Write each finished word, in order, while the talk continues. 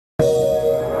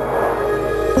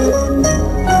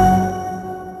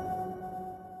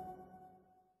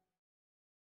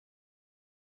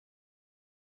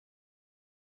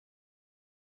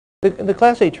The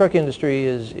Class 8 truck industry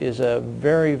is a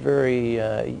very,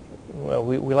 well,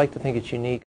 we like to think it's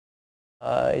unique.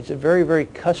 It's a very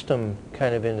custom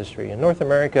kind of industry. In North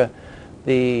America,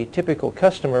 the typical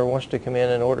customer wants to come in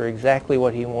and order exactly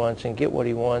what he wants and get what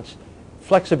he wants.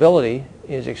 Flexibility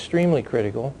is extremely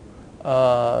critical.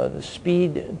 The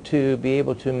speed to be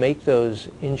able to make those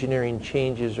engineering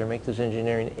changes or make those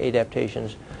engineering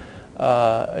adaptations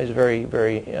is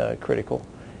very critical.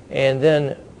 And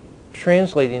then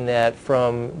translating that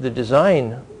from the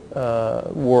design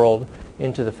world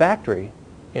into the factory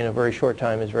in a very short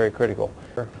time is very critical.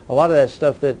 A lot of that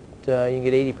stuff that you can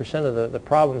get 80% of the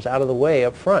problems out of the way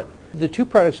up front. The two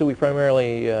products that we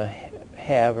primarily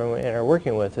have and are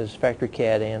working with is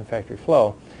FactoryCAD and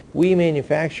FactoryFLOW. We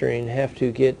manufacturing have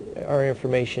to get our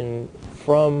information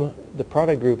from the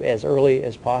product group as early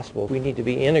as possible. We need to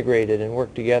be integrated and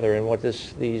work together, and what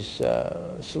these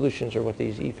solutions or what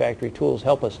these eFactory tools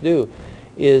help us do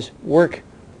is work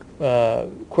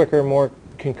quicker, more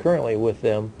concurrently with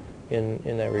them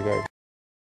in that regard.